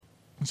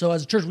So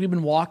as a church, we've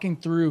been walking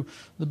through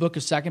the book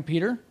of 2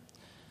 Peter.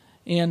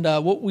 And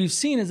what we've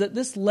seen is that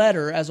this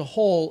letter as a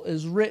whole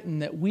is written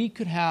that we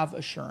could have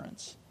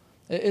assurance.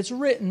 It's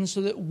written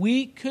so that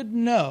we could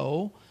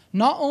know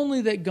not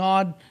only that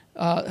God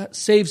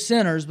saved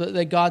sinners, but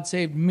that God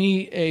saved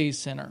me, a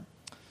sinner.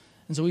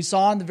 And so we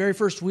saw in the very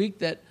first week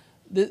that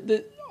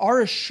our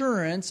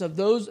assurance of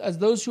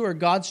those who are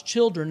God's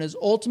children is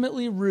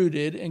ultimately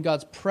rooted in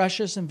God's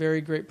precious and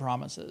very great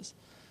promises.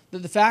 That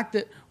the fact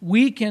that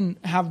we can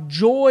have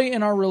joy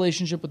in our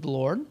relationship with the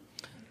Lord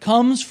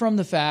comes from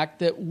the fact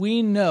that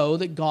we know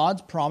that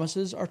God's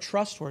promises are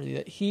trustworthy,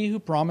 that He who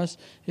promised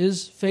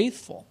is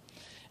faithful.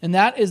 And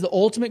that is the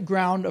ultimate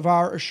ground of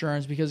our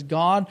assurance, because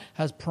God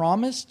has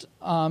promised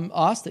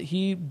us that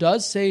He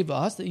does save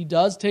us, that He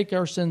does take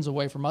our sins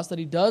away from us, that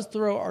He does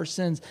throw our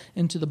sins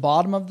into the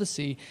bottom of the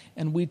sea,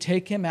 and we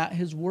take Him at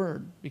His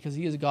word, because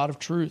He is a God of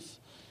truth.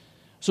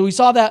 So we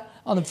saw that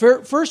on the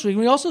first week.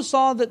 We also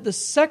saw that the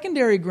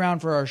secondary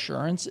ground for our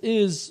assurance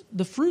is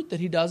the fruit that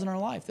He does in our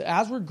life. That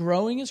as we're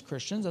growing as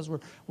Christians, as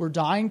we're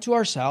dying to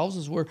ourselves,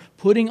 as we're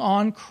putting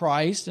on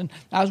Christ, and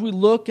as we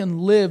look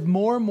and live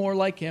more and more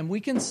like Him,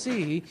 we can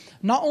see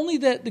not only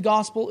that the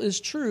gospel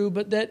is true,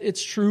 but that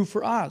it's true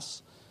for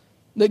us.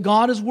 That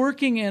God is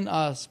working in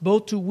us,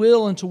 both to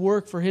will and to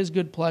work for His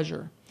good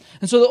pleasure.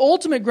 And so the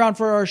ultimate ground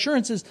for our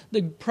assurance is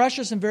the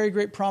precious and very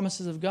great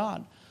promises of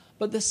God.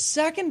 But the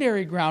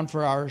secondary ground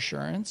for our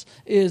assurance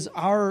is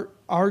our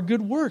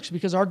good works,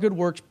 because our good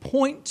works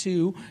point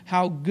to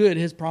how good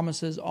His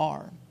promises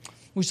are.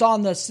 We saw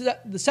in the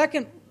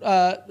second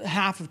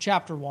half of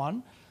chapter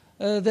 1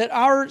 that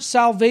our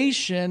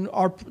salvation,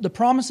 the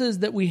promises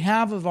that we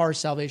have of our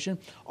salvation,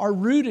 are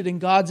rooted in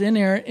God's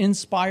inerrant,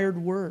 inspired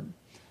word.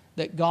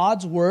 That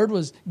God's word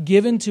was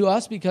given to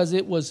us because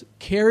it was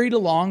carried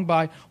along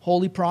by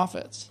holy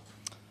prophets.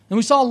 And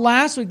we saw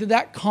last week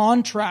that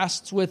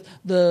contrasts with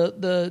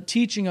the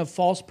teaching of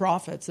false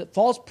prophets. That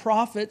false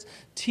prophets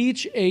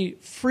teach a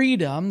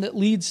freedom that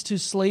leads to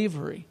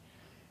slavery.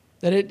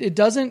 That it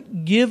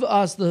doesn't give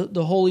us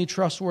the holy,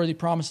 trustworthy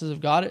promises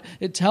of God.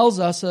 It tells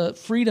us a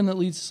freedom that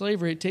leads to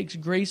slavery. It takes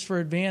grace for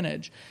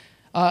advantage.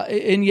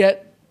 And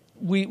yet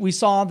we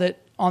saw that,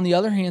 on the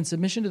other hand,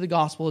 submission to the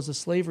gospel is a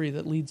slavery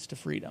that leads to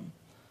freedom.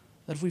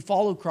 That if we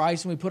follow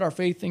Christ and we put our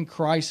faith in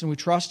Christ and we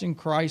trust in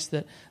Christ,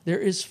 that there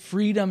is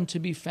freedom to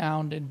be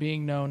found in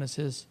being known as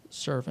His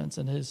servants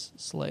and His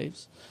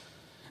slaves.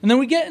 And then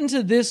we get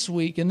into this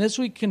week, and this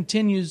week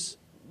continues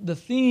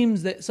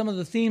some of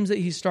the themes that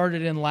he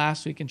started in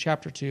last week in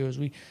chapter 2 as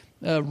we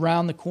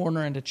round the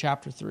corner into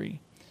chapter 3.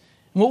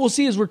 And what we'll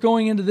see as we're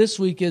going into this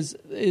week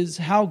is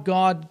how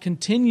God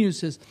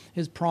continues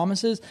His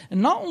promises,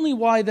 and not only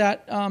why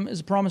that is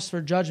a promise for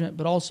judgment,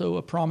 but also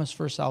a promise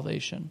for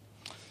salvation.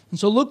 And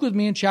so look with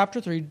me in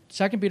chapter 3,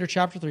 2 Peter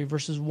chapter 3,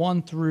 verses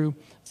 1 through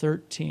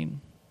 13.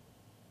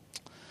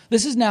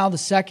 This is now the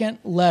second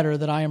letter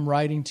that I am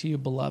writing to you,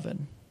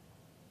 beloved.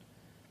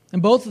 In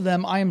both of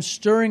them I am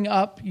stirring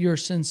up your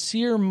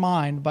sincere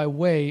mind by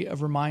way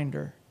of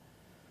reminder,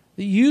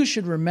 that you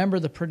should remember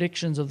the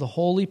predictions of the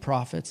holy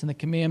prophets and the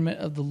commandment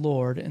of the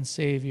Lord and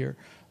Savior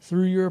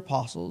through your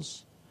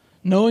apostles,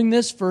 knowing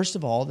this first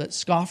of all, that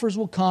scoffers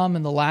will come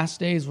in the last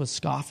days with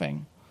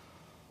scoffing,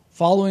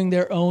 following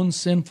their own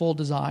sinful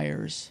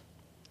desires.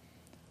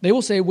 They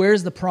will say, where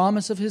is the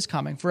promise of His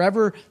coming? For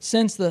ever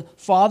since the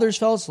fathers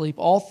fell asleep,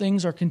 all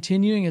things are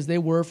continuing as they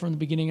were from the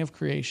beginning of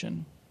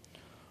creation.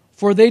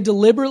 For they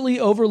deliberately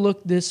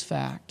overlooked this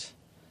fact,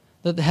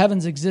 that the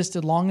heavens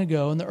existed long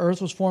ago, and the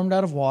earth was formed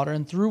out of water,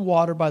 and through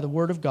water by the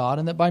word of God,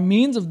 and that by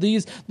means of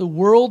these the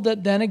world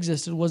that then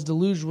existed was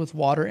deluged with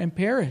water and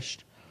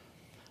perished.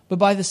 But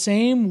by the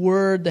same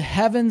word, the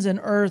heavens and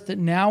earth that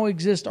now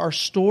exist are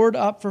stored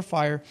up for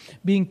fire,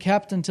 being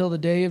kept until the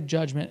day of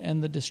judgment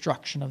and the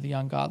destruction of the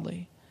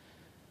ungodly.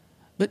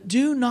 But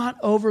do not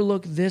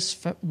overlook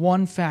this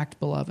one fact,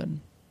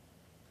 beloved,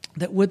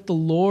 that with the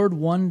Lord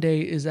 1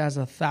 day is as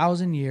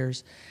 1,000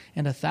 years,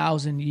 and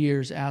 1,000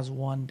 years as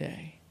 1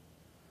 day.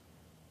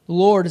 The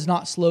Lord is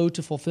not slow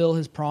to fulfill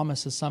His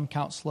promise, as some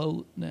count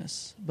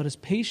slowness, but is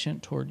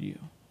patient toward you,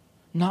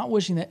 not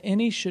wishing that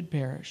any should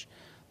perish,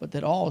 but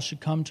that all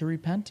should come to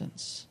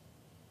repentance.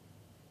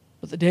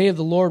 But the day of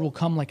the Lord will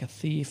come like a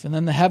thief, and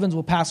then the heavens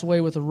will pass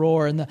away with a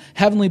roar, and the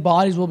heavenly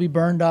bodies will be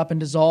burned up and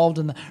dissolved,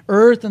 and the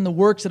earth and the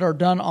works that are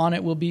done on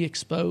it will be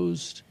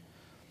exposed.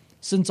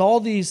 Since all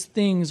these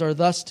things are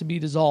thus to be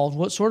dissolved,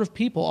 what sort of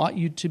people ought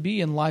you to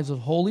be in lives of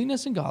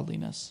holiness and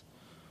godliness,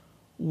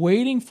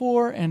 waiting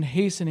for and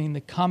hastening the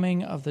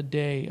coming of the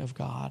day of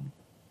God,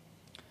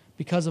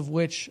 because of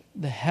which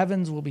the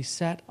heavens will be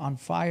set on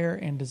fire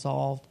and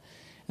dissolved,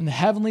 and the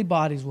heavenly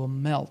bodies will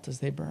melt as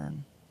they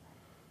burn.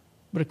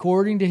 But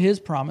according to His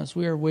promise,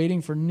 we are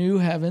waiting for new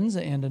heavens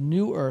and a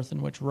new earth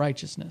in which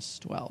righteousness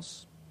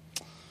dwells.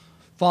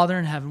 Father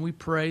in heaven, we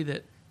pray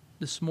that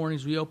this morning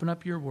as we open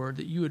up your word,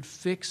 that you would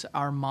fix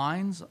our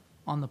minds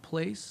on the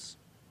place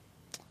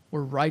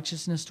where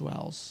righteousness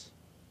dwells.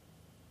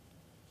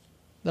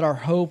 That our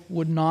hope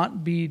would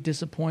not be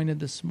disappointed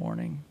this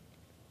morning.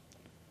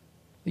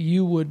 That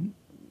you would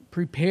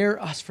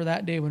prepare us for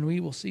that day when we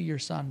will see your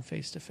Son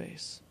face to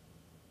face.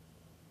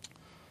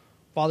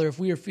 Father, if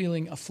we are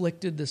feeling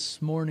afflicted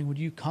this morning, would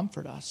you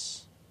comfort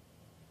us?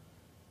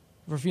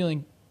 If we're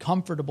feeling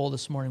comfortable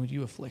this morning, would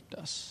you afflict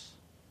us?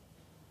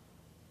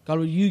 God,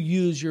 would you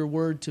use your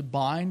word to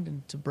bind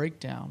and to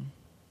break down,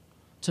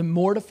 to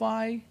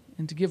mortify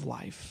and to give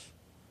life,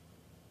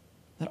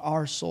 that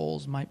our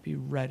souls might be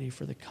ready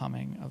for the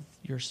coming of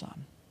your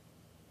Son.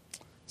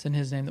 It's in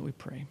his name that we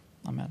pray.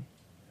 Amen.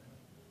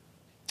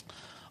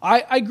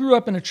 I grew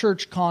up in a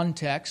church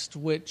context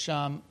which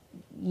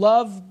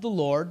loved the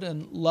Lord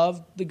and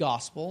loved the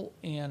gospel.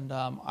 And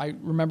I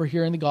remember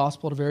hearing the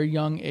gospel at a very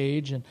young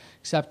age and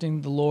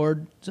accepting the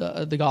Lord,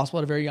 the gospel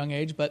at a very young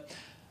age. But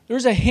there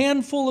was a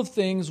handful of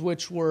things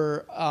which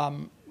were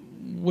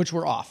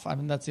off. I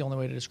mean, that's the only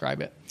way to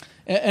describe it.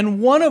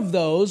 And one of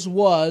those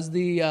was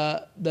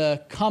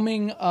the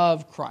coming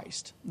of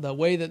Christ. The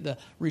way that the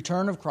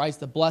return of Christ,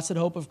 the blessed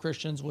hope of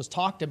Christians, was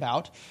talked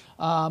about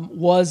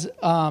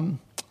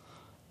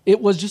it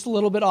was just a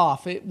little bit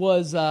off. It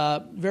was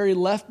very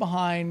left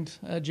behind.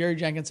 Jerry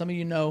Jenkins, some of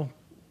you know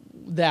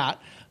that,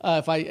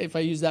 if I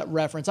use that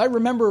reference. I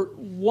remember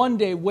one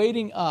day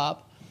waiting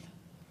up,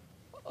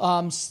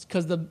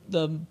 because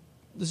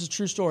this is a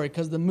true story,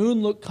 because the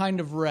moon looked kind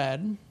of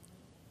red,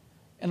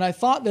 and I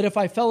thought that if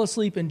I fell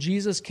asleep and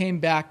Jesus came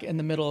back in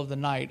the middle of the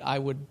night, I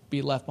would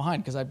be left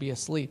behind because I'd be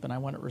asleep and I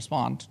wouldn't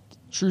respond.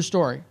 True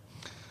story.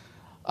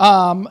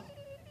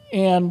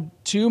 And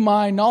to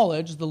my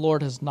knowledge, the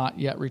Lord has not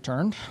yet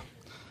returned.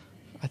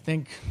 I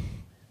think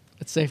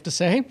it's safe to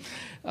say.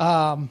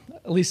 At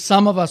least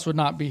some of us would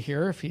not be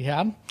here if he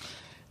had.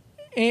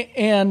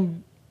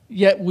 And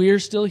yet we're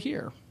still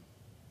here.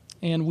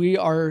 And we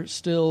are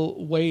still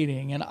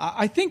waiting. And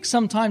I think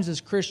sometimes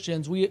as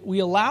Christians, we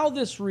allow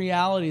this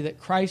reality that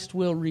Christ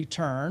will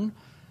return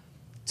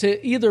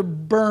to either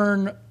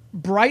burn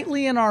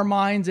brightly in our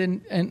minds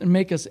and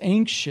make us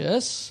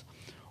anxious,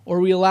 or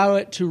we allow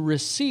it to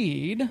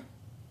recede,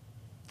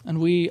 and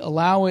we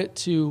allow it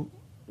to,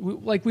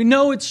 we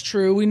know it's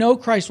true, we know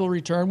Christ will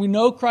return, we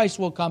know Christ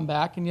will come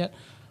back, and yet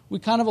we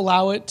kind of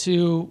allow it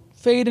to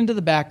fade into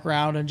the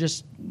background and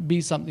just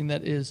be something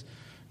that is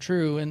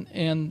true.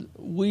 And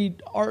we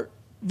are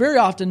very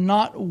often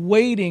not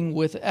waiting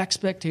with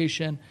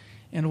expectation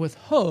and with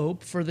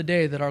hope for the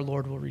day that our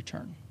Lord will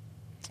return.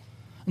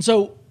 And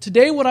so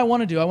today what I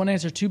want to do, I want to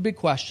answer two big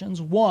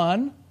questions.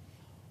 One,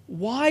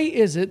 why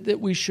is it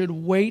that we should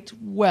wait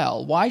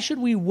well? Why should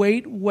we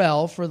wait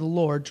well for the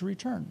Lord to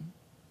return?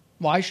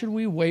 Why should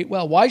we wait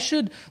well? Why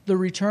should the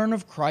return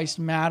of Christ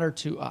matter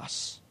to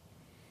us?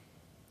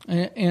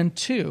 And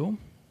two,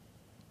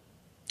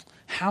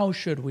 how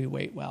should we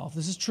wait well? If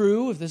this is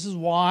true, if this is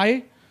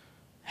why,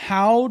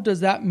 how does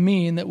that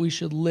mean that we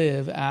should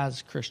live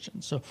as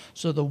Christians?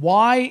 So the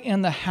why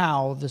and the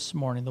how this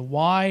morning, the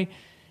why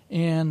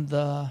and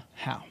the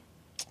how.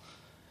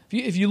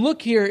 If you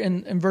look here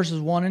in verses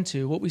 1 and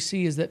 2, what we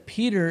see is that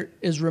Peter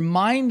is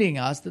reminding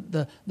us that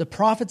the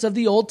prophets of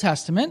the Old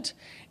Testament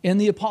and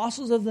the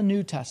apostles of the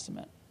New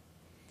Testament,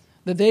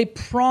 that they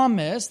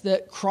promise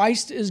that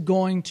Christ is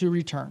going to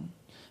return.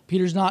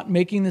 Peter's not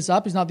making this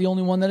up. He's not the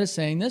only one that is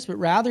saying this, but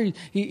rather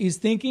he's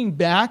thinking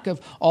back of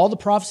all the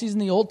prophecies in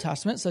the Old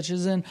Testament, such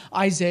as in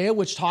Isaiah,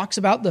 which talks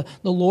about the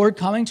Lord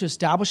coming to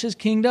establish his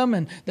kingdom,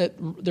 and that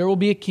there will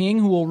be a king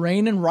who will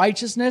reign in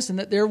righteousness, and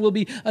that there will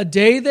be a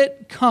day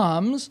that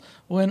comes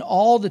when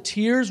all the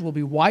tears will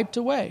be wiped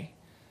away.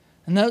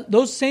 And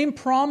those same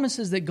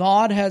promises that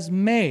God has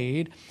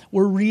made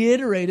were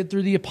reiterated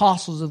through the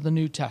apostles of the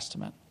New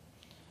Testament.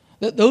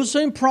 That those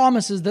same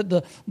promises that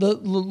the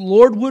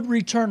Lord would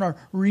return are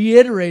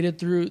reiterated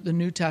through the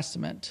New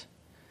Testament.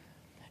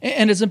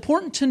 And it's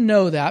important to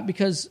know that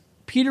because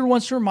Peter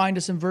wants to remind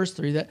us in verse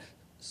 3 that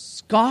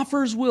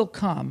scoffers will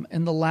come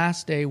in the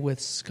last day with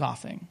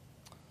scoffing.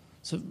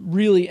 It's a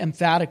really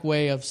emphatic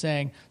way of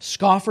saying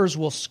scoffers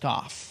will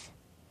scoff.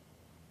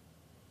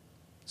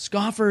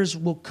 Scoffers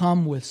will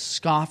come with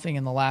scoffing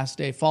in the last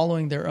day,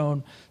 following their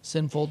own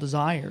sinful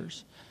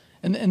desires.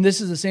 And this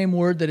is the same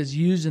word that is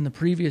used in the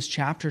previous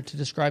chapter to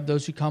describe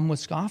those who come with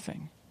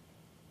scoffing.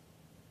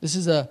 This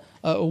is a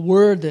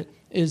word that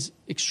is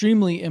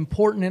extremely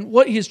important. And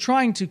what he is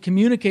trying to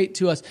communicate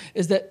to us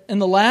is that in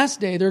the last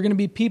day, there are going to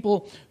be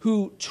people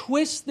who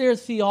twist their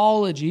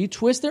theology,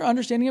 twist their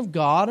understanding of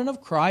God and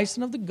of Christ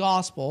and of the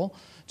gospel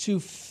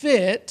to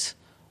fit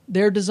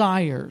their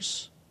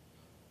desires.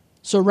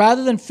 So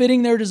rather than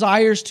fitting their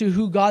desires to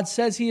who God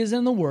says he is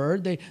in the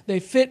Word, they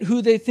fit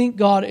who they think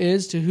God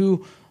is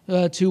to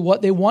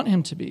what they want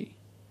him to be.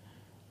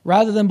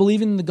 Rather than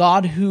believing in the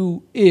God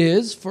who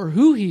is for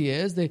who he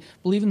is, they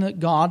believe in the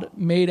God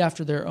made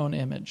after their own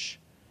image.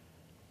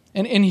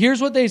 And here's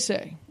what they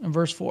say in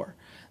verse 4.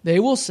 They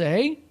will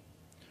say,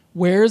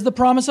 "Where is the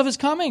promise of his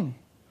coming?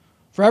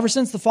 For ever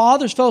since the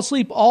fathers fell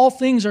asleep, all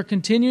things are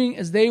continuing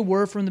as they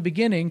were from the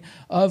beginning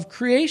of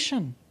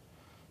creation."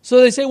 So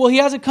they say, well, he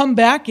hasn't come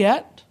back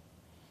yet.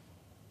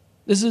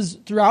 This is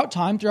throughout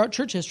time, throughout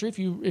church history.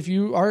 If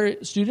you are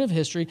a student of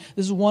history,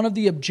 this is one of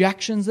the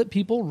objections that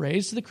people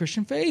raise to the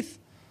Christian faith.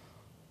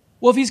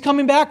 Well, if he's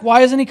coming back,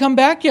 why hasn't he come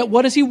back yet?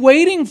 What is he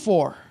waiting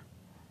for?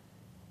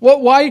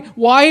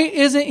 Why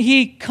isn't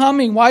he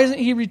coming? Why isn't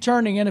he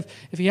returning? And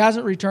if he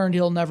hasn't returned,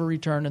 he'll never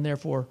return, and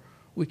therefore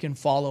we can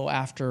follow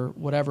after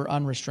whatever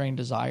unrestrained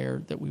desire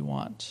that we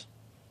want.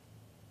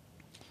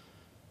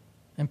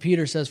 And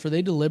Peter says, for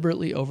they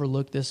deliberately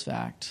overlooked this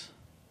fact,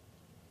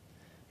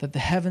 that the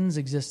heavens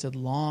existed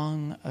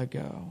long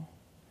ago,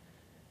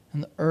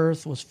 and the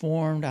earth was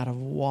formed out of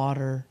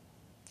water,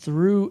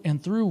 through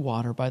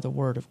water by the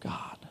word of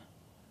God.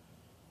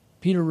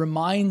 Peter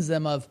reminds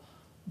them of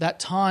that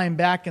time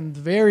back in the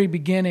very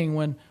beginning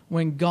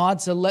when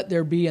God said, let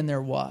there be, and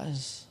there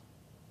was.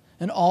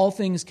 And all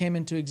things came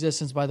into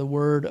existence by the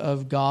word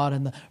of God,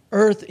 and the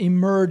earth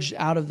emerged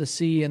out of the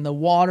sea, and the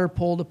water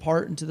pulled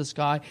apart into the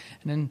sky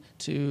and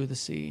into the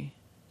sea.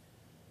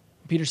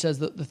 Peter says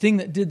that the thing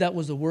that did that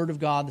was the word of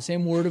God, the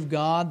same word of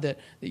God that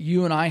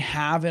you and I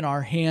have in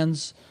our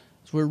hands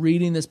as we're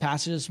reading this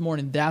passage this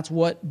morning. That's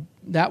what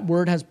that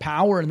word has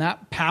power, and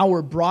that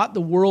power brought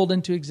the world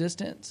into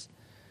existence.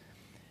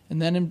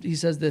 And then he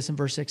says this in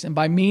verse 6, and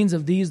by means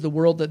of these, the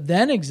world that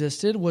then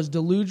existed was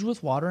deluged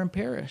with water and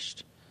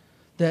perished.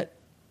 That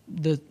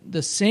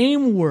the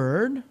same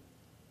word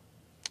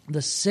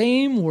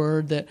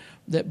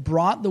that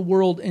brought the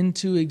world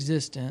into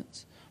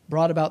existence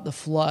brought about the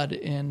flood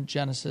in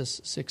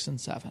Genesis 6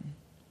 and 7.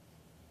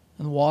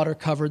 And the water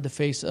covered the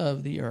face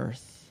of the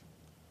earth.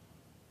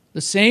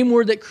 The same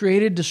word that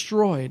created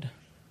destroyed.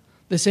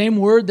 The same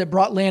word that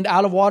brought land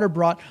out of water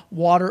brought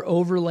water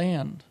over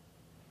land.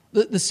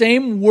 The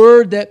same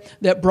word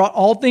that brought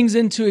all things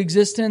into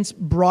existence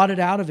brought it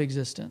out of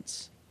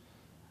existence.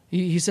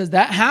 He says,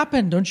 that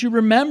happened. Don't you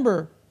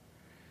remember?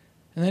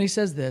 And then he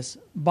says this,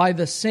 by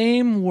the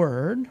same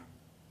word,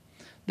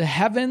 the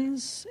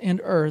heavens and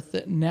earth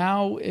that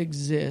now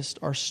exist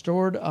are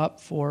stored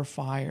up for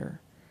fire,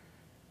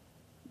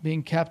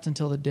 being kept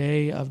until the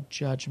day of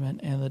judgment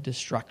and the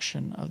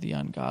destruction of the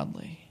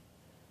ungodly.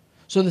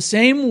 So the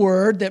same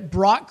word that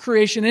brought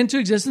creation into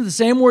existence, the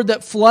same word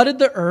that flooded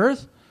the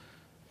earth,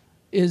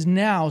 is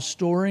now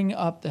storing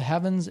up the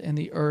heavens and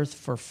the earth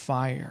for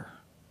fire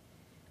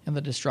and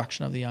the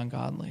destruction of the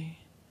ungodly.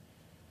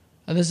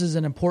 And this is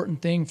an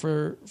important thing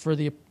for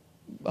the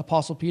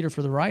Apostle Peter,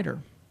 for the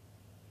writer.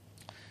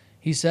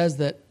 He says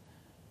that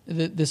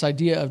this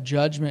idea of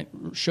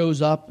judgment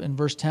shows up in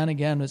verse 10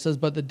 again. It says,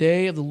 but the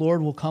day of the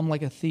Lord will come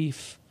like a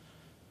thief,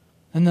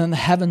 and then the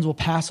heavens will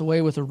pass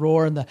away with a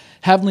roar, and the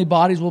heavenly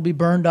bodies will be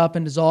burned up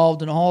and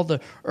dissolved, and all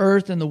the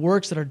earth and the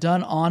works that are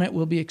done on it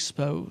will be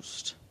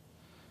exposed.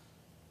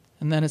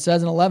 And then it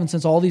says in 11,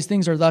 since all these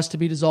things are thus to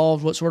be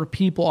dissolved, what sort of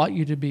people ought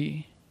you to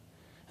be?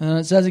 And then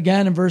it says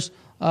again in verse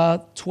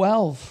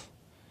 12,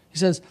 he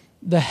says,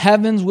 the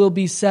heavens will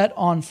be set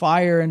on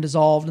fire and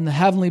dissolved, and the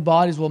heavenly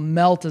bodies will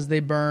melt as they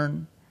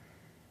burn.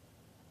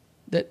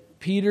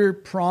 That Peter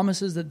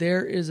promises that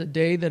there is a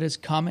day that is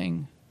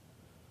coming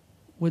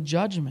with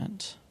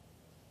judgment.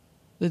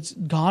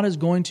 That God is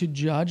going to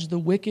judge the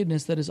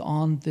wickedness that is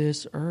on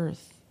this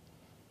earth.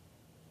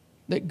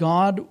 That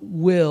God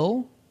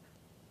will,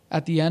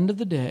 at the end of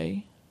the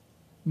day,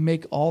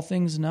 make all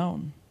things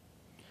known.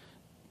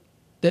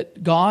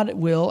 That God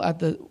will, at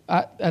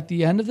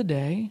the end of the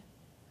day,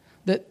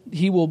 that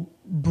he will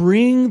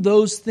bring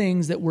those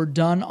things that were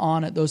done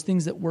on it, those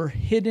things that were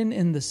hidden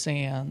in the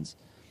sands,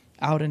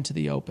 out into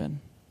the open.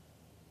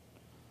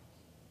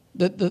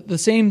 The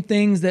same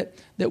things that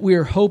we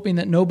are hoping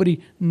that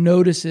nobody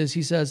notices,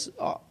 he says,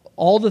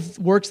 all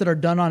the works that are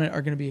done on it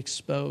are going to be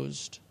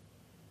exposed.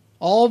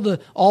 All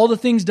the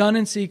things done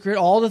in secret,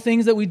 all the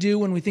things that we do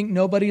when we think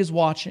nobody is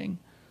watching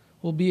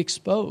will be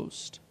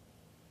exposed.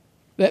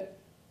 That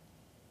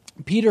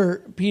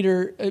Peter,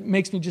 it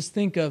makes me just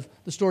think of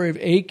the story of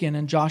Achan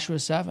in Joshua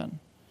 7.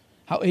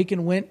 How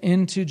Achan went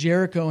into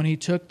Jericho and he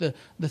took the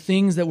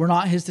things that were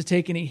not his to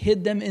take and he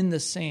hid them in the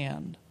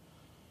sand.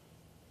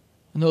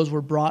 And those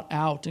were brought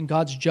out, and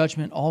God's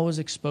judgment always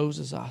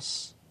exposes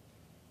us.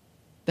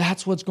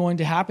 That's what's going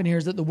to happen here,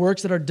 is that the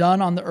works that are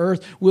done on the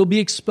earth will be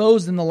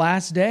exposed in the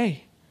last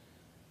day.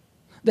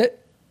 That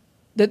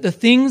the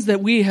things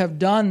that we have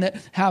done that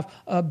have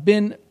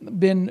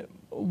been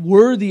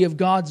worthy of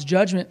God's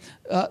judgment,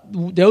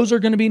 those are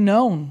going to be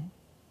known.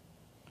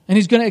 And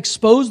he's going to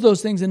expose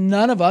those things, and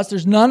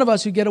there's none of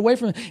us who get away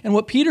from it. And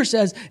what Peter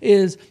says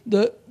is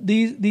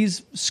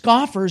these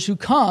scoffers who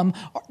come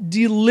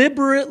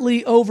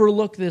deliberately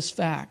overlook this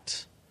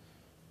fact.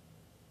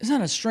 Isn't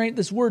that a strange,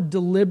 this word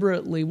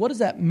deliberately, what does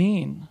that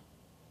mean?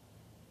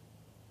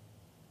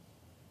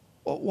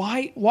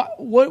 Why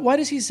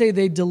does he say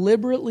they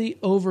deliberately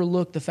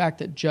overlook the fact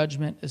that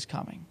judgment is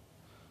coming?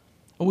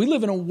 Well, we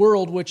live in a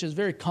world which is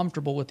very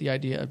comfortable with the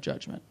idea of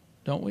judgment,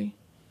 don't we?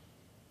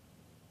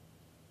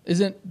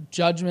 Isn't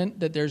judgment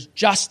that there's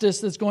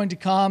justice that's going to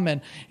come,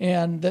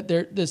 and that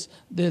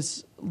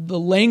the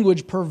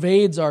language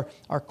pervades our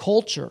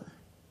culture?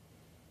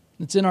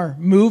 It's in our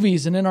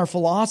movies and in our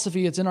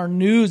philosophy. It's in our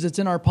news. It's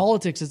in our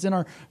politics. It's in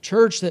our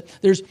church. That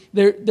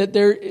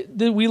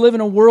we live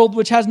in a world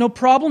which has no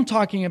problem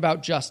talking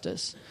about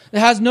justice. It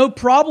has no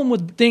problem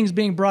with things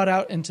being brought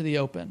out into the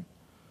open.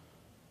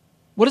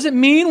 What does it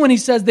mean when he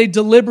says they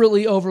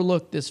deliberately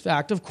overlook this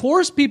fact? Of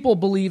course people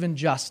believe in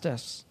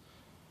justice.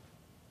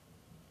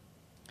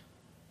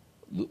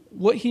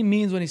 What he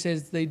means when he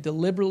says they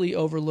deliberately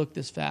overlook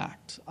this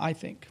fact, I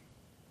think,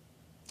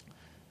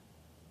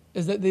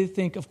 is that they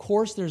think, of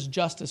course there's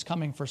justice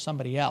coming for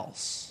somebody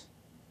else.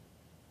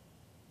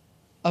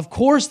 Of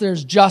course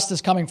there's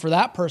justice coming for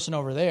that person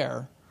over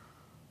there.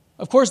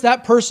 Of course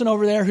that person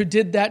over there who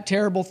did that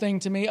terrible thing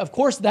to me, of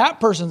course that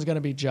person's going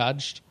to be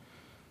judged.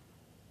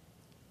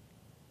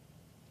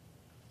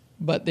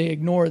 But they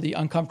ignore the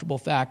uncomfortable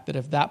fact that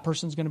if that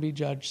person's going to be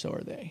judged, so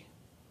are they.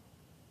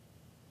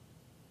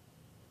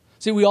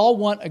 See, we all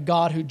want a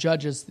God who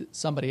judges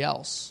somebody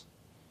else.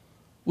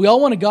 We all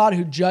want a God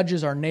who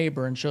judges our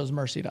neighbor and shows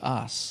mercy to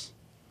us.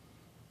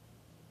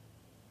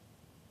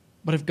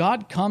 But if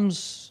God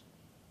comes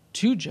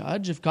to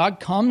judge, if God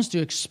comes to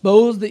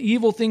expose the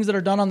evil things that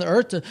are done on the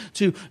earth,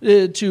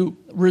 to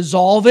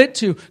resolve it,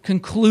 to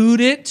conclude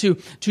it, to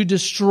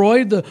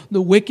destroy the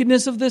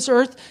wickedness of this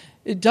earth,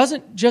 it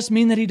doesn't just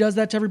mean that he does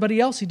that to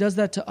everybody else. He does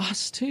that to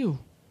us too.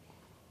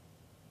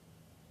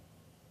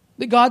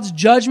 That God's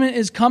judgment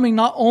is coming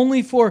not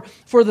only for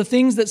the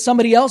things that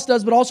somebody else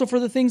does, but also for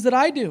the things that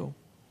I do.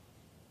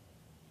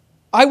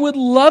 I would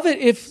love it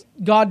if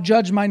God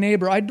judged my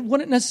neighbor. I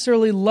wouldn't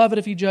necessarily love it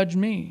if he judged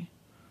me.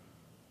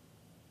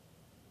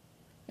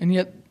 And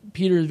yet,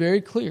 Peter is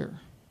very clear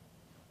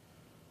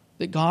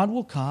that God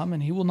will come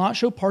and he will not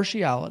show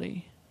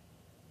partiality.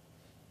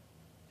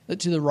 That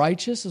to the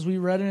righteous, as we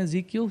read in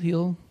Ezekiel,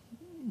 he'll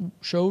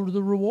show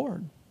the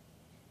reward.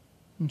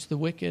 And to the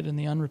wicked and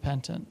the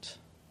unrepentant,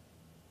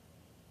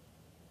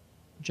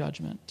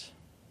 judgment.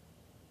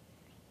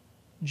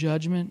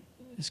 Judgment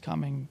is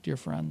coming, dear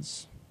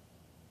friends.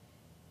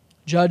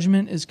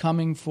 Judgment is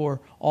coming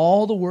for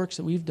all the works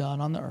that we've done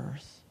on the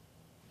earth.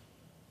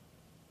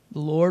 The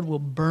Lord will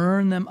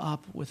burn them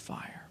up with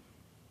fire.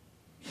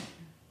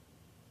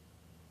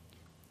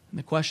 And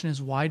the question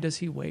is, why does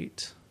he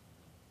wait?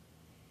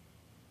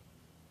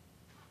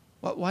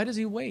 Why does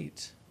he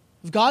wait?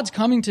 If God's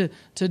coming to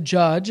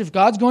judge, if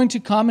God's going to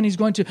come and he's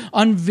going to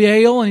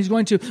unveil and he's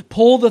going to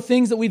pull the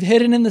things that we've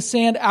hidden in the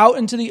sand out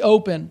into the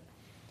open,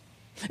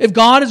 if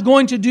God is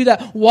going to do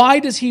that, why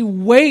does he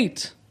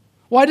wait?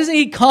 Why doesn't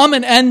he come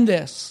and end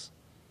this?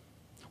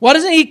 Why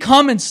doesn't he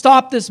come and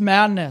stop this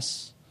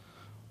madness?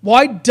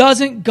 Why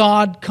doesn't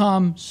God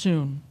come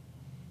soon?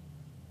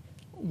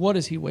 What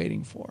is he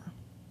waiting for?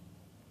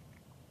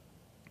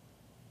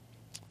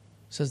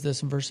 It says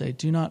this in verse 8,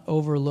 do not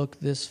overlook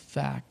this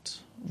fact,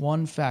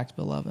 one fact,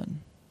 beloved,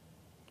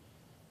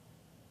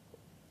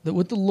 that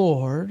with the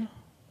Lord,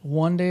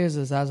 one day is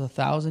as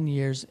 1,000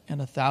 years, and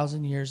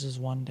 1,000 years is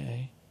one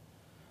day.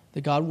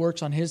 That God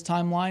works on his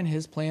timeline,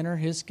 his planner,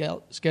 his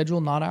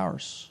schedule, not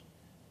ours.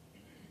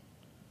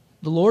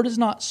 The Lord is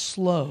not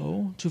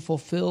slow to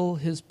fulfill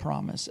his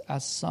promise,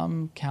 as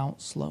some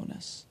count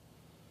slowness,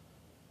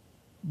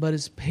 but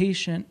is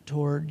patient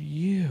toward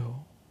you,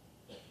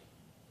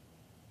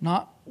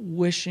 not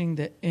wishing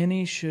that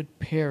any should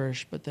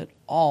perish, but that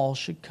all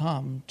should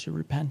come to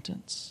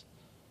repentance.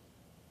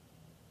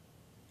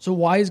 So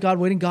why is God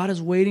waiting? God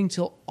is waiting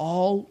till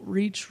all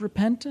reach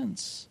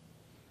repentance.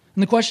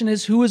 And the question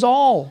is, who is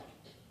all?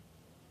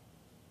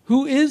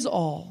 Who is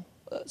all?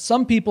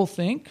 Some people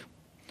think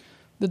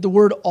that the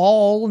word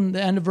all in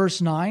the end of verse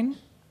 9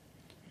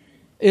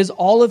 is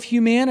all of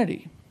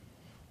humanity.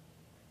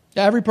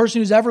 Every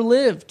person who's ever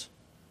lived.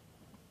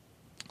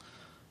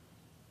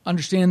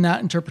 Understand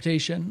that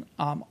interpretation.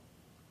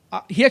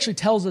 He actually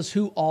tells us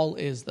who all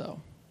is,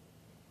 though.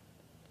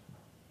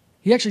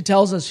 He actually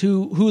tells us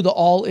who the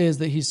all is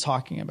that he's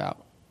talking about.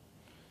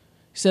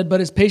 He said,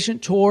 but is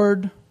patient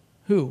toward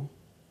who?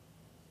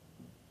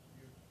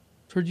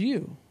 Toward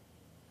you.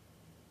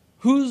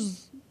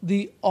 Who's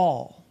the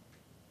all?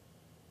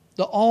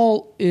 The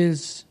all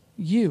is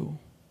you.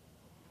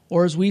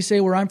 Or as we say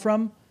where I'm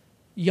from,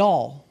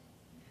 y'all.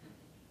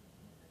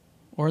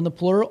 Or in the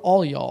plural,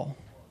 all y'all.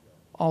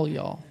 All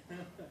y'all.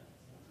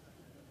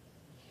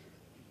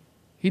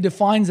 He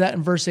defines that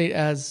in verse 8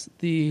 as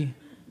the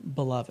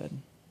beloved.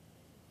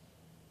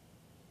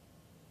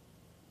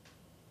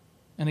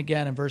 And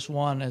again in verse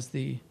 1 as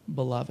the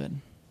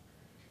beloved.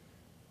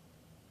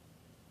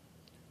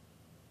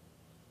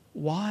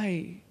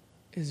 Why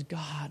is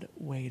God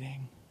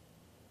waiting?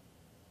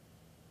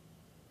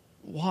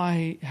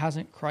 Why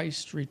hasn't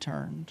Christ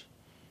returned?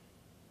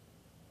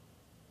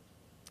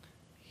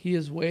 He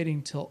is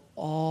waiting till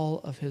all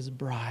of his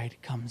bride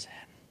comes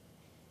in.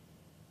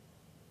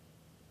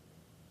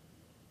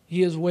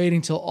 He is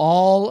waiting till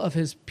all of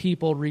his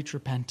people reach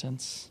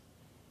repentance.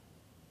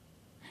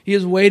 He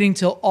is waiting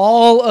till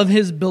all of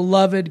his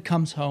beloved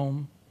comes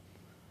home.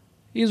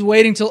 He is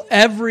waiting till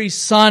every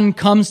son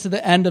comes to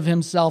the end of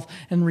himself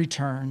and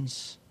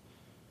returns.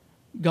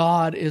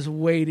 God is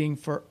waiting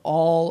for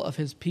all of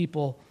his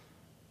people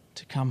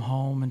to come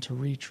home and to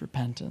reach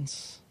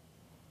repentance.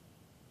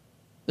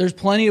 There's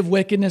plenty of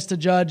wickedness to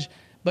judge,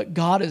 but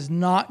God is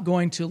not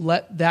going to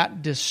let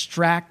that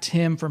distract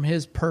him from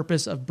his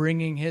purpose of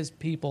bringing his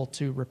people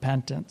to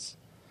repentance.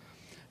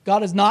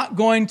 God is not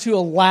going to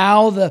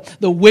allow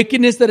the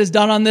wickedness that is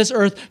done on this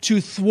earth to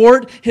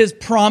thwart his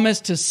promise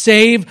to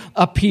save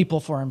a people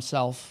for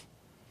himself.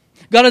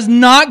 God is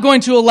not going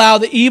to allow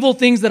the evil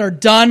things that are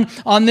done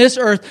on this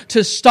earth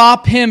to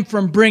stop him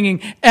from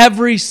bringing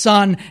every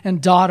son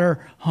and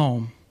daughter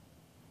home.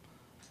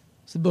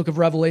 So the book of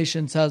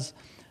Revelation says,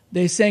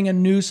 they sang a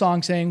new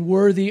song saying,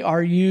 "Worthy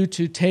are you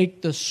to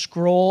take the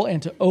scroll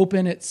and to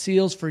open its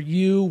seals, for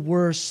you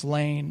were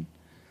slain.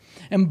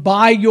 And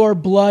by your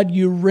blood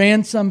you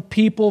ransom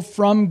people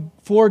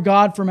for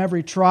God from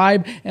every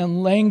tribe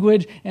and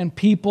language and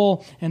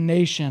people and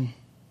nation."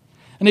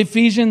 And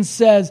Ephesians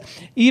says,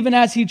 even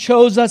as he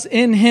chose us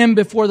in him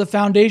before the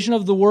foundation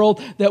of the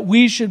world, that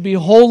we should be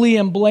holy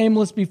and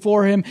blameless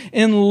before him.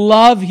 In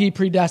love he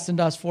predestined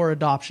us for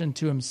adoption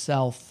to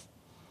himself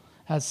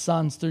as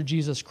sons through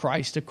Jesus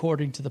Christ,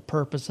 according to the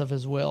purpose of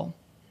his will.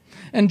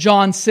 And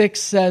John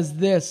 6 says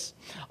this,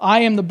 "I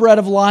am the bread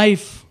of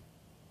life.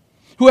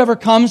 Whoever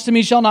comes to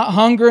me shall not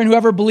hunger, and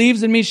whoever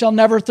believes in me shall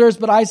never thirst.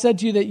 But I said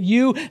to you that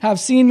you have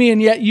seen me,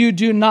 and yet you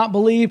do not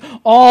believe.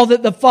 All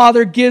that the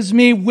Father gives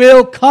me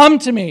will come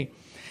to me.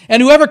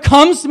 And whoever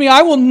comes to me,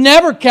 I will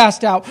never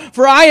cast out.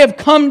 For I have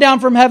come down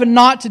from heaven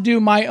not to do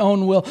my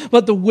own will,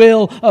 but the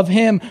will of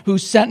him who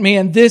sent me.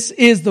 And this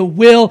is the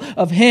will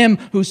of him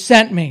who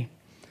sent me,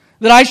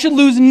 that I should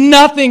lose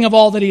nothing of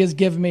all that he has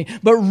given me,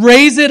 but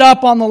raise it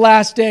up on the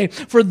last day.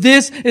 For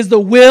this is the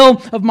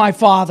will of my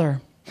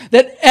Father,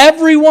 that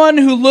everyone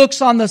who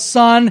looks on the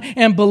Son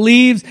and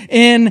believes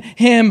in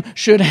him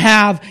should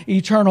have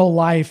eternal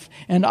life,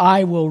 and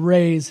I will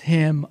raise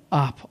him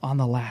up on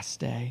the last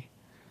day."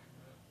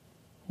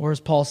 Or as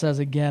Paul says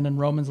again in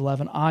Romans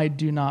 11, "I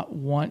do not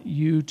want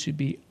you to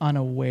be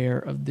unaware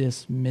of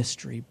this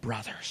mystery,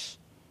 brothers.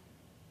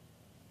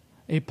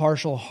 A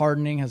partial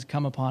hardening has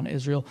come upon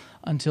Israel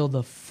until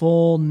the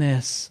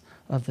fullness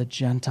of the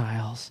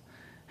Gentiles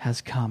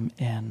has come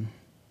in.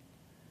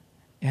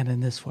 And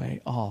in this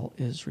way, all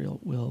Israel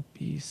will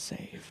be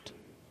saved."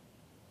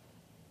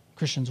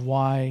 Christians,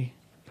 why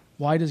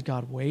does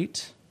God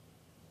wait?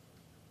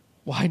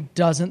 Why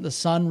doesn't the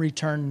Son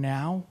return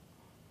now?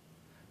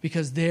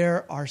 Because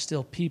there are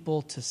still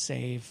people to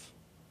save.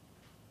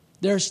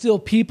 There are still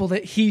people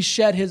that he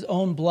shed his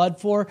own blood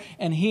for,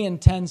 and he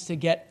intends to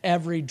get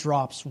every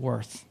drop's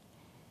worth.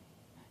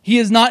 He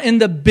is not in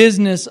the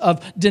business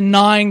of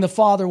denying the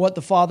Father what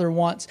the Father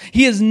wants.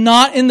 He is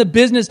not in the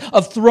business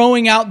of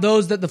throwing out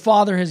those that the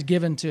Father has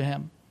given to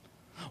him.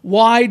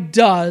 Why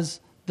does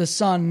the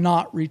Son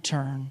not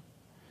return?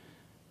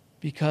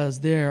 Because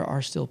there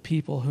are still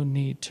people who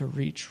need to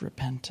reach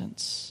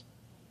repentance.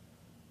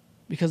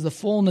 Because the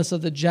fullness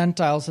of the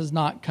Gentiles has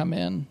not come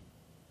in.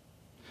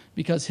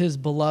 Because his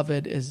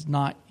beloved is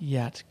not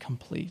yet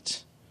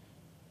complete.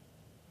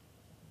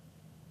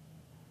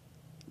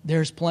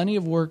 There's plenty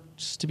of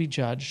works to be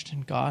judged,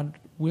 and God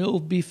will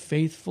be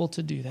faithful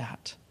to do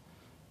that.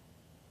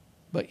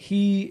 But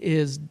he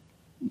is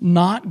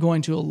not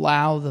going to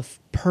allow the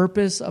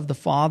purpose of the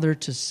Father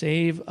to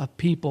save a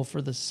people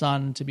for the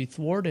Son to be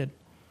thwarted.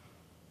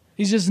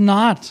 He's just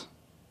not.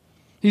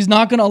 He's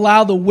not going to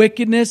allow the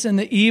wickedness and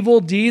the evil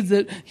deeds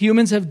that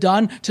humans have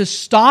done to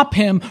stop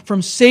him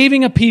from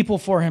saving a people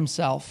for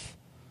himself.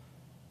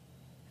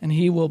 And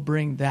he will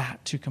bring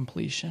that to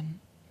completion.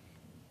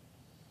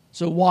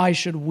 So why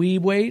should we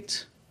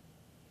wait?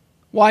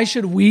 Why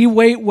should we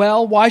wait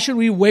well? Why should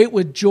we wait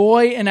with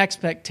joy and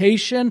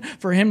expectation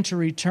for him to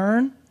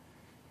return?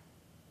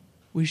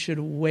 We should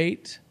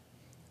wait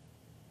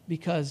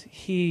because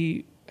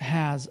he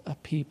has a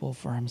people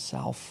for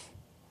himself.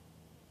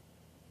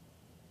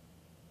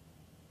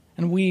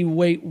 And we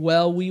wait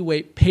well, we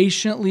wait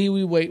patiently,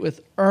 we wait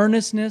with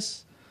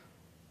earnestness.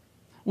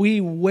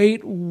 We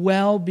wait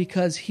well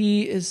because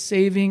he is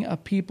saving a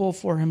people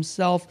for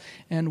himself,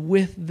 and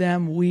with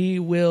them we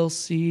will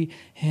see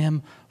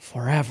him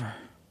forever.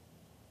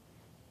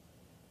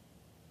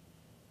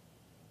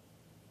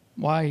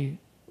 Why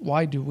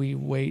do we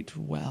wait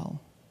well?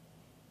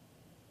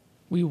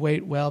 We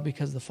wait well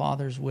because the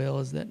Father's will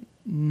is that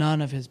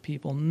none of his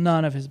people,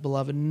 none of his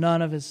beloved,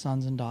 none of his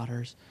sons and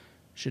daughters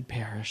should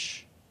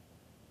perish,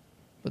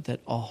 but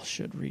that all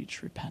should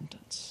reach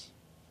repentance.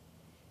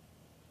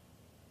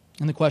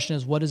 And the question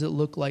is, what does it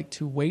look like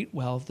to wait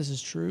well if this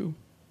is true?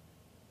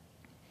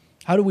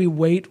 How do we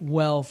wait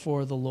well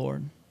for the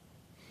Lord?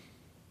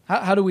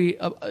 How do we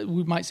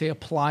might say,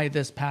 apply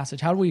this passage?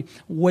 How do we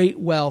wait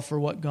well for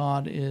what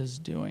God is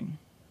doing?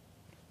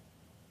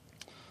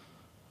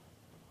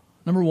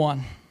 Number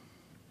one,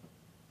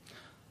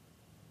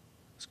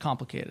 it's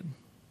complicated.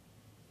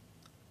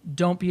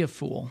 Don't be a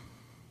fool.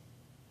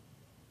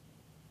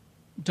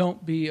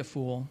 Don't be a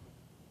fool.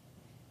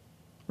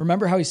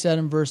 Remember how he said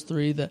in verse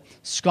 3 that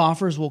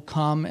scoffers will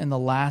come in the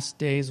last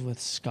days with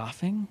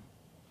scoffing,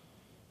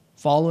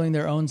 following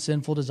their own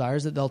sinful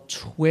desires, that they'll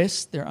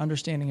twist their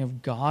understanding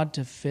of God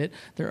to fit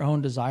their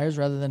own desires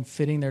rather than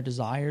fitting their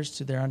desires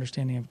to their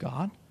understanding of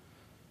God?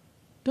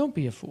 Don't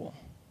be a fool.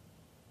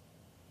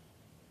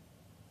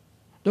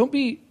 Don't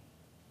be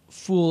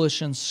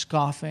foolish and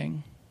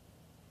scoffing.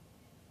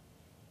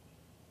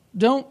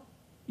 Don't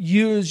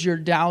use your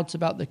doubts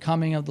about the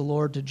coming of the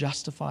Lord to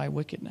justify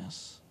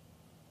wickedness.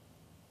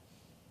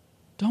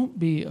 Don't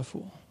be a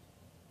fool.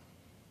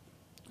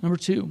 Number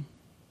 2,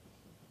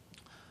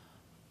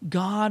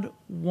 God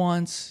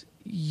wants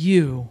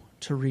you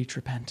to reach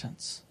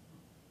repentance.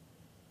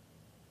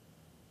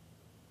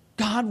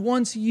 God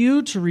wants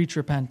you to reach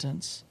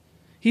repentance.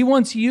 He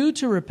wants you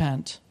to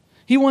repent.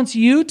 He wants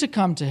you to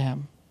come to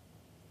Him.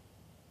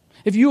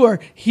 If you are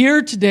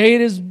here today,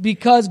 it is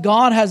because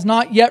God has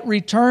not yet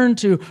returned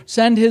to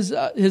send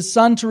His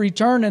Son to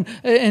return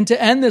and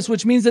to end this,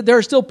 which means that there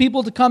are still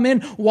people to come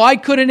in. Why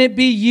couldn't it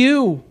be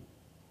you?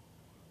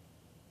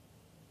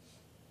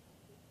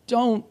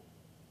 Don't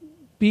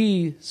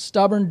be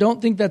stubborn.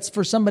 Don't think that's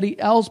for somebody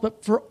else,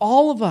 but for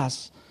all of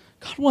us.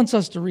 God wants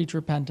us to reach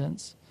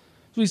repentance.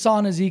 As we saw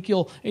in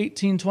Ezekiel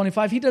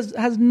 18:25, He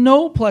has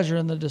no pleasure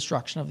in the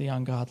destruction of the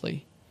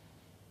ungodly.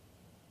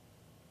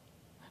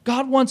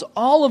 God wants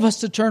all of us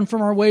to turn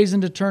from our ways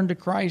and to turn to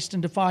Christ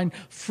and to find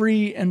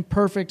free and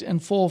perfect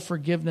and full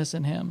forgiveness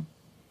in Him.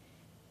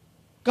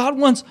 God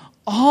wants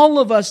all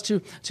of us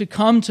to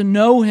come to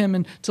know Him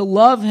and to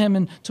love Him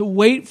and to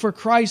wait for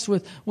Christ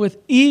with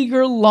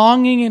eager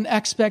longing and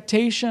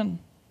expectation.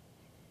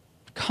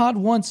 God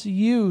wants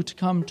you to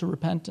come to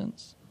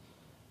repentance.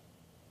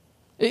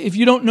 If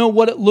you don't know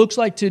what it looks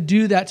like to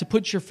do that, to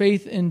put your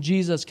faith in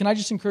Jesus, can I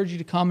just encourage you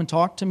to come and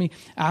talk to me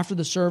after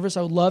the service?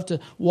 I would love to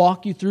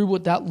walk you through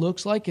what that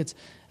looks like. It's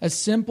as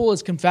simple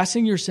as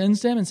confessing your sins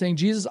to Him and saying,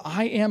 Jesus,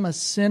 I am a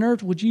sinner.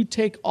 Would you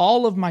take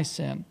all of my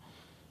sin?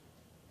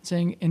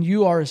 Saying, and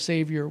you are a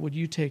Savior. Would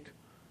you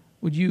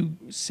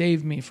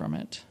save me from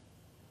it?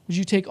 Would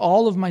you take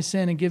all of my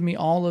sin and give me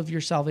all of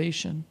your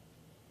salvation?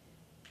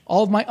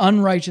 All of my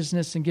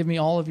unrighteousness and give me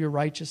all of your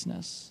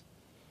righteousness?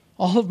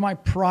 All of my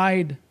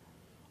pride,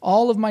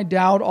 all of my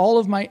doubt, all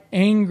of my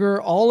anger,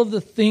 all of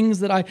the things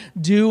that I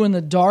do in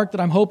the dark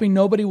that I'm hoping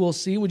nobody will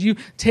see, would you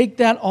take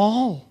that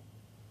all?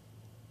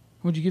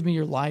 Would you give me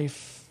your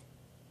life?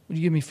 Would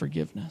you give me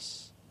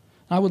forgiveness?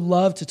 I would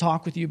love to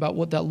talk with you about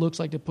what that looks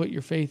like to put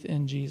your faith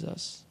in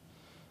Jesus.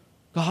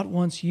 God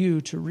wants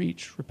you to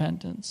reach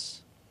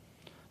repentance.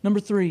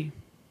 Number 3,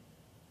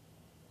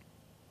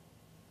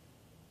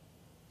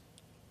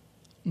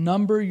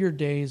 number your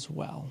days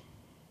well.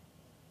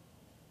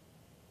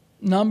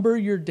 Number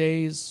your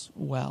days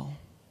well.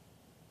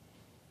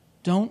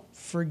 Don't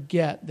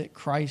forget that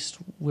Christ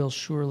will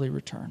surely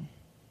return.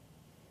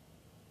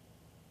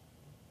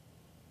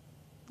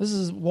 This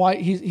is why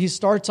he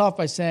starts off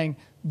by saying,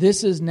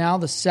 this is now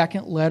the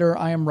second letter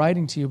I am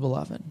writing to you,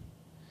 beloved.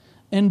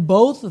 In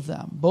both of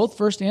them, both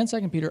 1st and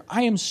 2nd Peter,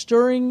 I am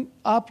stirring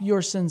up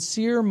your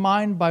sincere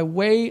mind by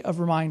way of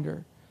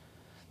reminder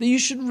that you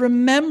should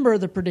remember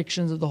the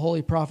predictions of the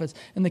holy prophets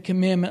and the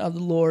commandment of the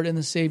Lord and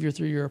the Savior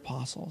through your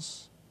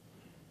apostles.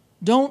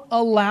 Don't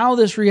allow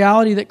this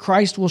reality that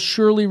Christ will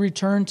surely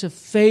return to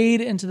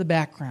fade into the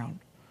background.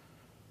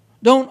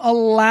 Don't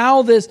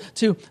allow this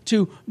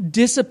to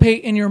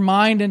dissipate in your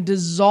mind and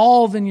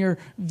dissolve in your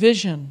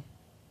vision.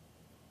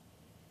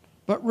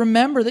 But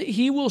remember that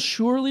He will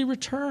surely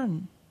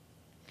return.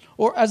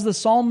 Or as the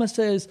psalmist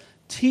says,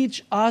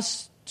 teach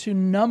us to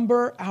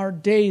number our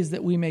days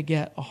that we may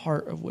get a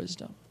heart of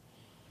wisdom.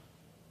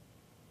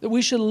 That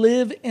we should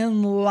live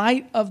in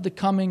light of the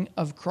coming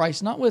of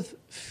Christ, not with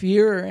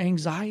fear or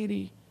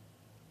anxiety,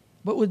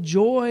 but with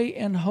joy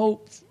and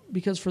hope,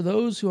 because for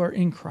those who are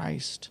in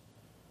Christ,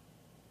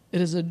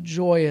 it is a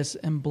joyous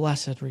and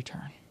blessed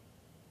return.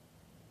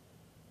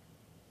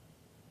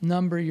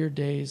 Number your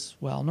days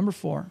well. Number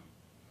 4.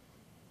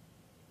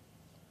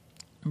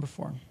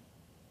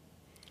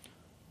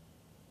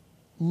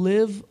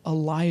 Live a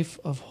life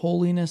of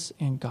holiness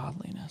and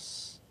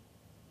godliness.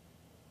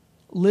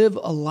 Live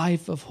a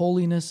life of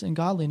holiness and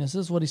godliness.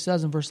 This is what he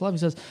says in verse 11. He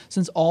says,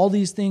 since all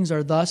these things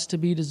are thus to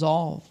be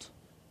dissolved,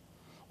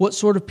 what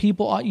sort of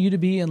people ought you to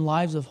be in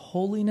lives of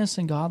holiness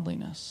and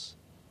godliness?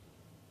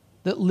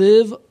 That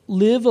live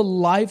a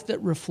life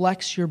that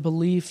reflects your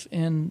belief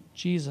in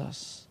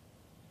Jesus.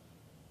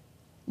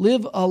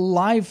 Live a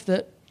life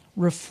that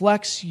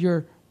reflects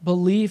your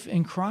belief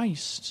in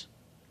Christ.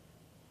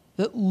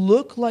 That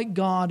look like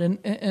God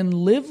and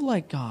live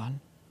like God.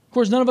 Of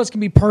course, none of us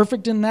can be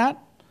perfect in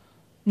that.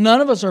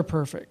 None of us are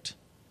perfect.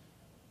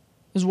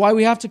 This is why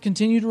we have to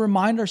continue to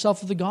remind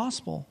ourselves of the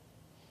gospel.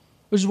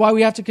 Which is why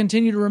we have to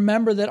continue to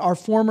remember that our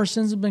former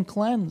sins have been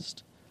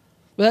cleansed.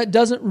 But that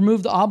doesn't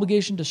remove the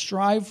obligation to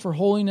strive for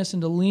holiness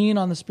and to lean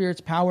on the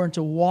Spirit's power and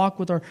to walk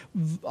with our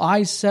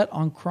eyes set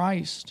on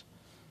Christ.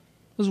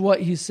 This is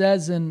what he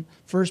says in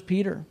 1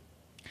 Peter.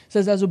 It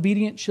says, as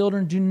obedient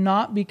children, do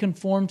not be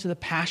conformed to the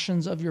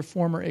passions of your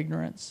former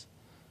ignorance.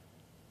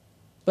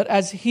 But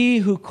as He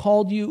who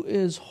called you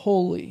is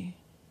holy,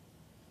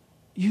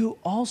 you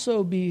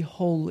also be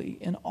holy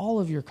in all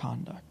of your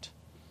conduct.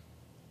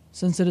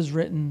 Since it is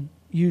written,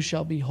 you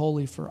shall be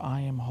holy, for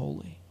I am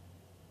holy.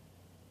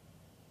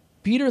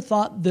 Peter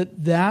thought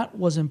that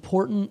was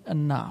important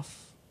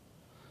enough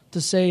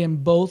to say in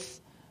both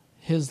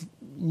his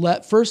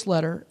first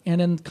letter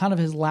and in kind of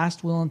his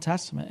last will and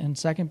testament in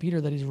 2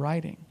 Peter that he's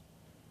writing.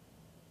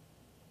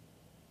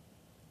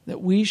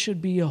 that we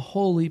should be a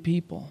holy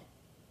people.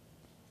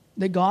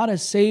 That God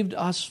has saved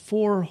us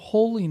for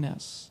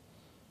holiness.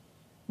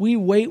 We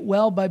wait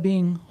well by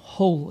being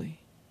holy.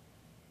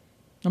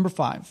 Number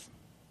 5.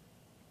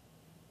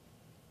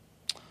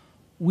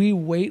 We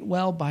wait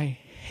well by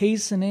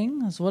hastening,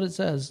 that's what it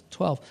says,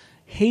 12,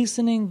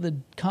 hastening the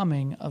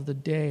coming of the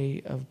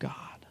day of God.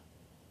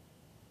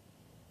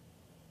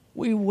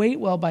 We wait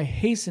well by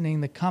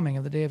hastening the coming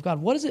of the day of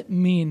God. What does it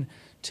mean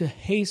to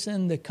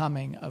hasten the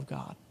coming of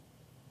God?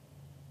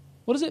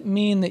 What does it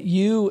mean that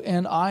you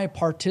and I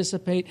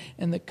participate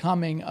in the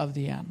coming of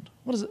the end?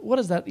 What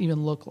does that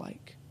even look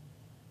like?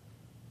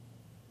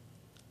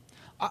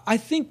 I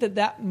think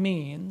that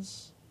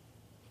means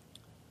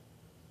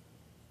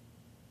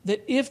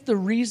that if the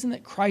reason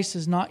that Christ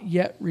has not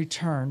yet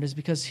returned is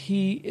because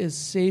he is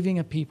saving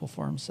a people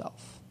for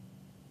himself,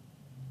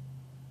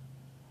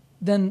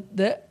 then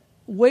the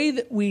way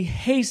that we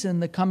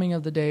hasten the coming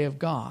of the day of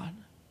God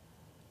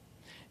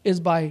is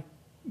by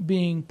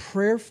being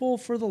prayerful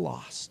for the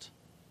lost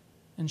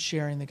and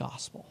sharing the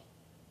gospel.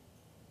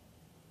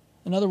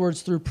 In other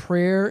words, through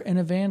prayer and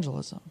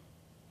evangelism.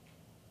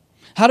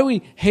 How do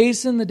we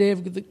hasten the day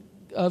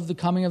of the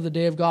coming of the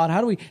day of God?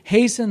 How do we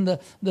hasten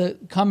the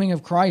coming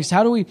of Christ?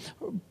 How do we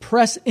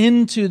press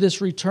into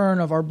this return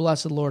of our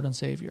blessed Lord and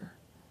Savior?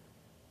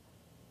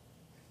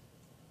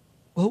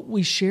 Well,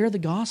 we share the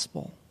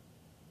gospel.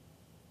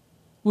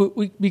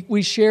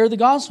 We share the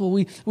gospel.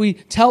 We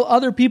tell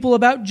other people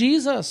about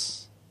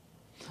Jesus.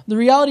 The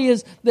reality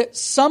is that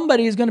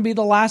somebody is going to be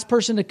the last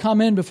person to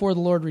come in before the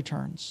Lord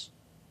returns.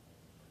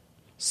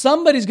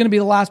 Somebody's going to be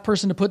the last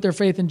person to put their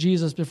faith in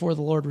Jesus before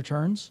the Lord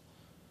returns.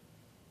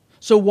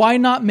 So why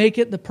not make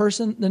it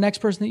the next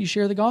person that you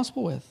share the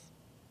gospel with?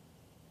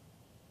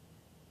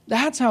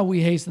 That's how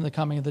we hasten the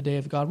coming of the day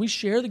of God. We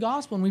share the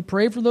gospel and we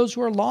pray for those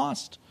who are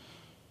lost.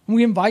 And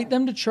we invite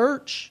them to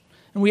church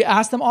and we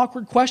ask them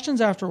awkward questions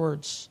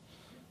afterwards.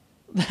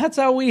 That's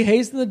how we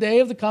hasten the day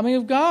of the coming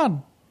of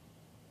God.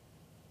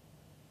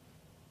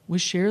 We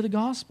share the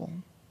gospel.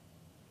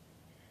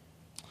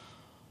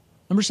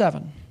 Number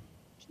 7,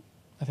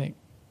 I think.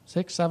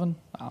 6, 7?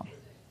 Oh,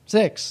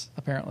 6,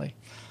 apparently.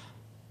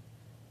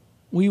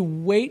 We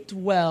wait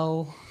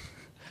well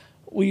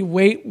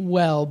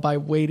by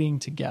waiting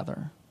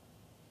together.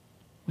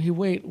 We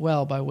wait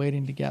well by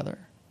waiting together.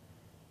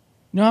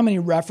 You know how many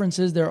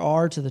references there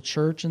are to the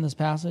church in this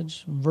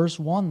passage? In verse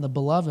 1, the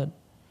beloved.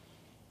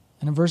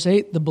 And in verse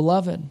 8, the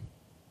beloved.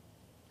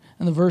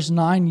 And in verse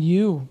 9,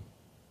 you.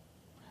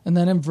 And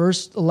then in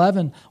verse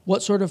 11,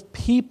 what sort of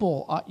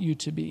people ought you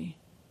to be?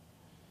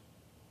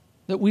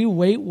 That we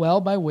wait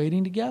well by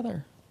waiting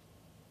together.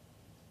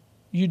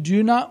 You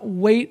do not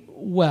wait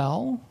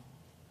well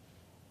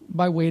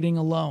by waiting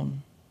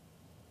alone.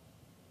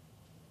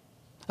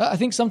 I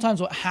think sometimes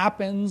what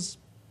happens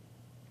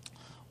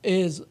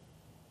is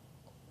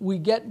we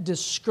get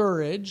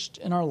discouraged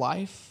in our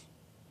life.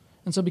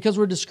 And so because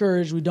we're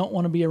discouraged, we don't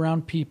want to be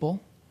around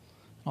people.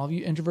 All of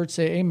you introverts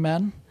say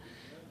amen.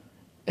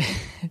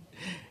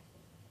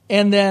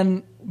 And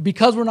then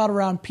because we're not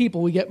around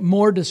people, we get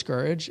more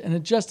discouraged, and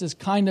it just is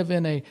kind of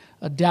in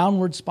a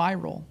downward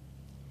spiral.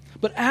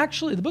 But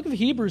actually, the book of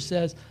Hebrews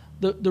says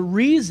the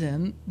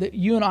reason that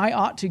you and I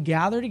ought to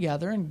gather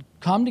together and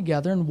come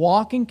together and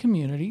walk in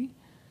community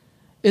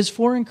is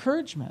for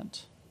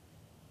encouragement.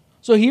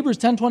 So Hebrews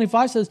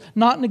 10:25 says,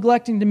 not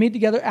neglecting to meet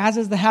together as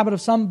is the habit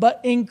of some,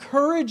 but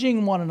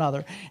encouraging one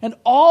another. And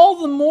all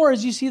the more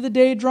as you see the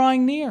day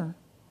drawing near.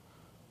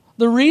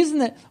 The reason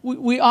that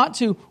we ought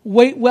to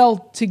wait well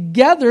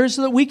together is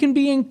so that we can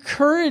be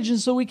encouraged and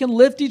so we can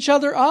lift each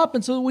other up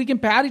and so that we can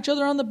pat each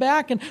other on the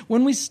back. And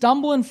when we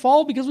stumble and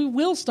fall, because we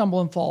will stumble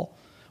and fall,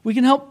 we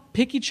can help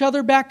pick each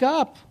other back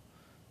up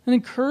and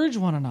encourage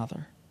one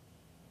another.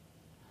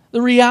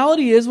 The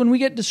reality is when we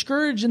get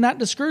discouraged and that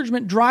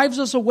discouragement drives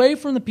us away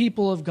from the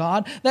people of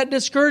God, that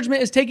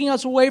discouragement is taking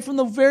us away from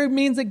the very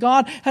means that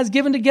God has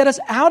given to get us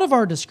out of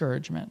our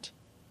discouragement.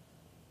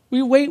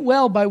 We wait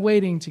well by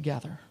waiting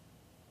together.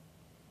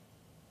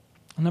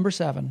 Number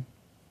 7,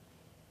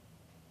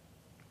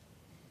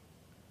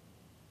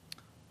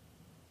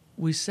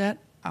 we set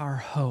our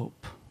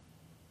hope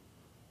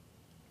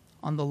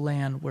on the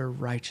land where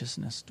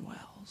righteousness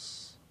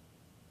dwells.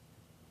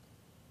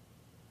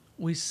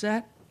 We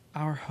set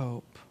our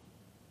hope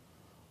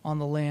on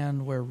the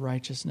land where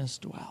righteousness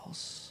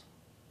dwells.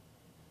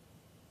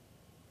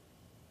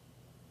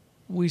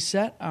 We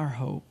set our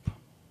hope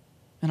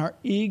and our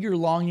eager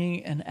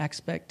longing and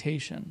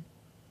expectation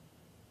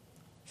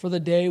for the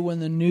day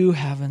when the new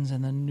heavens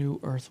and the new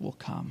earth will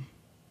come.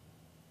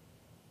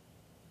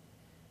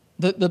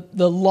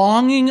 The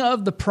longing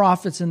of the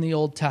prophets in the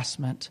Old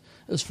Testament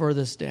is for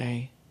this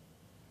day.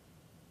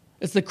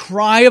 It's the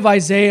cry of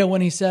Isaiah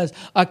when he says,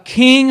 a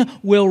king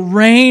will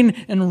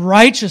reign in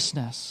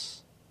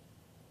righteousness.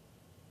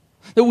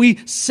 That we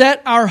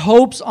set our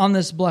hopes on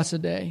this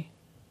blessed day,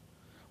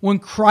 when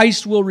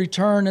Christ will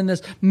return and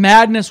this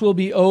madness will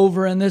be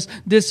over and this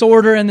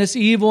disorder and this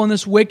evil and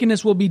this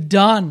wickedness will be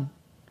done.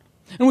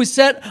 And we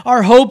set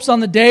our hopes on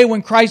the day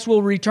when Christ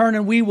will return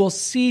and we will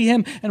see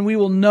him and we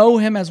will know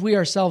him as we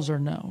ourselves are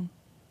known.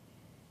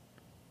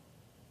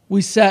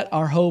 We set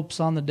our hopes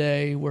on the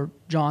day where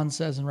John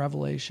says in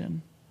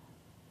Revelation,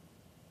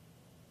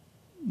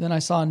 "Then I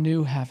saw a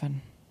new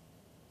heaven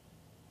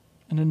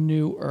and a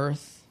new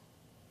earth.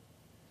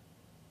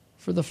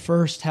 For the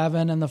first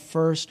heaven and the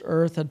first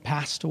earth had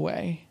passed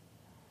away,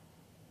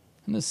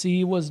 and the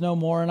sea was no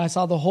more. And I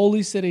saw the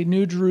holy city,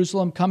 New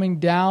Jerusalem, coming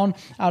down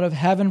out of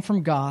heaven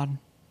from God,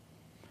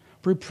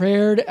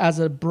 prepared as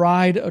a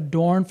bride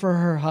adorned for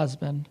her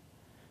husband.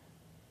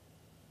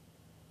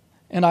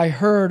 And I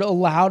heard a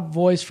loud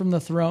voice from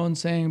the throne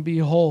saying,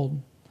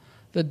 'Behold,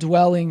 the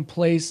dwelling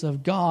place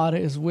of God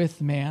is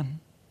with man.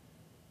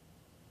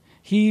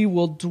 He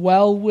will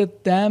dwell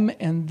with them,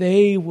 and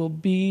they will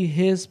be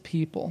his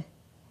people.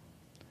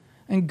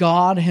 And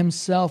God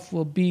himself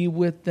will be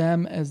with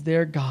them as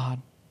their God.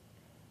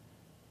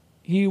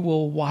 He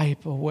will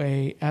wipe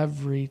away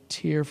every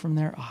tear from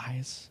their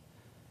eyes,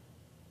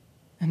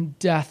 and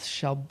death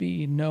shall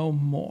be no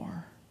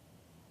more.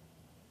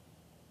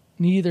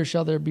 Neither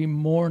shall there be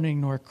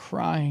mourning, nor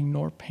crying,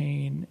 nor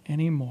pain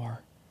any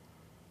more,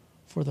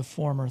 for the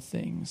former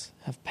things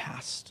have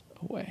passed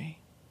away.'"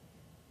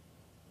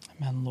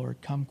 Amen,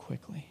 Lord, come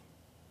quickly.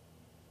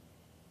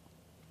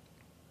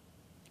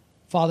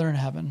 Father in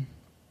heaven,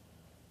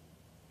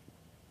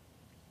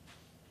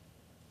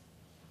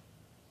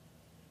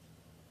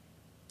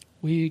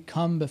 we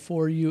come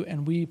before you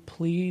and we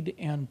plead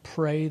and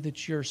pray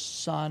that your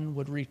Son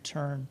would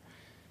return,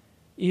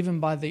 even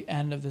by the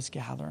end of this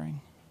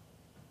gathering,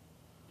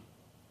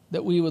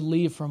 that we would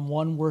leave from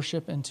one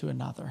worship into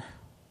another.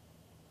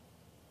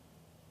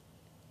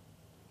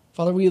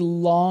 Father, we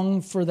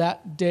long for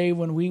that day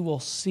when we will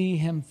see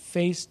him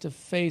face to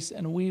face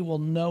and we will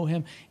know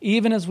him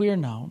even as we are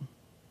known.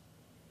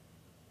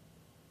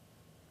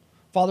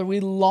 Father, we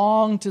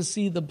long to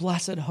see the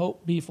blessed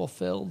hope be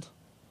fulfilled,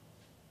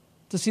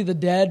 to see the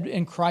dead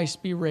in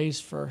Christ be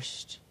raised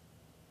first,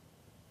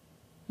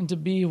 and to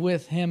be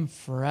with him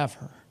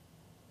forever.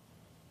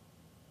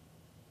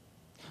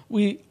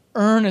 We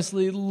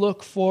earnestly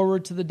look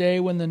forward to the day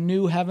when the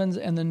new heavens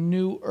and the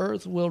new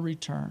earth will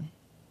return.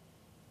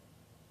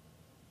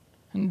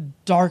 And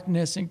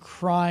darkness and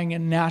crying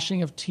and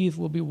gnashing of teeth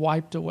will be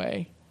wiped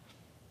away.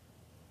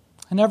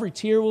 And every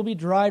tear will be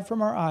dried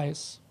from our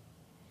eyes.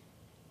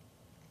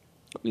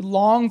 We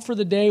long for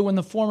the day when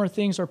the former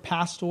things are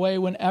passed away,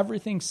 when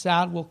everything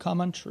sad will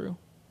come untrue.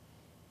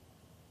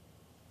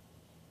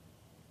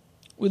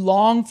 We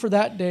long for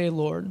that day,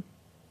 Lord.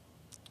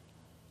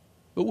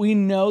 But we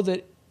know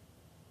that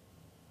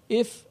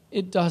if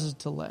it does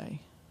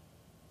delay,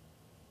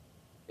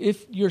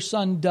 if your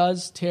Son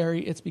does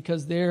tarry, it's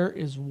because there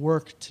is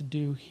work to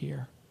do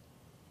here.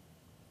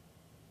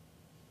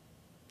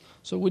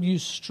 So would you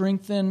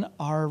strengthen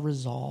our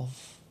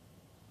resolve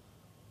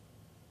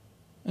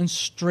and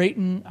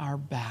straighten our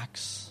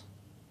backs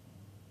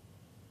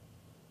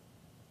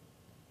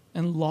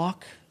and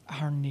lock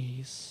our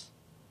knees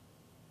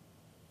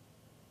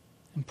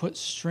and put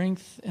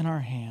strength in our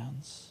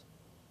hands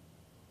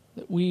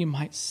that we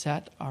might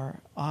set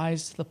our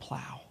eyes to the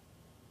plow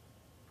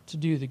to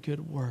do the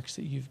good works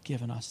that you've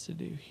given us to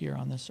do here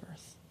on this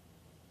earth.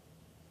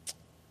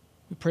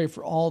 We pray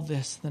for all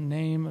this in the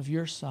name of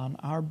your Son,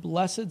 our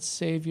blessed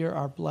Savior,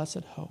 our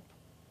blessed hope.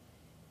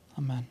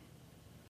 Amen.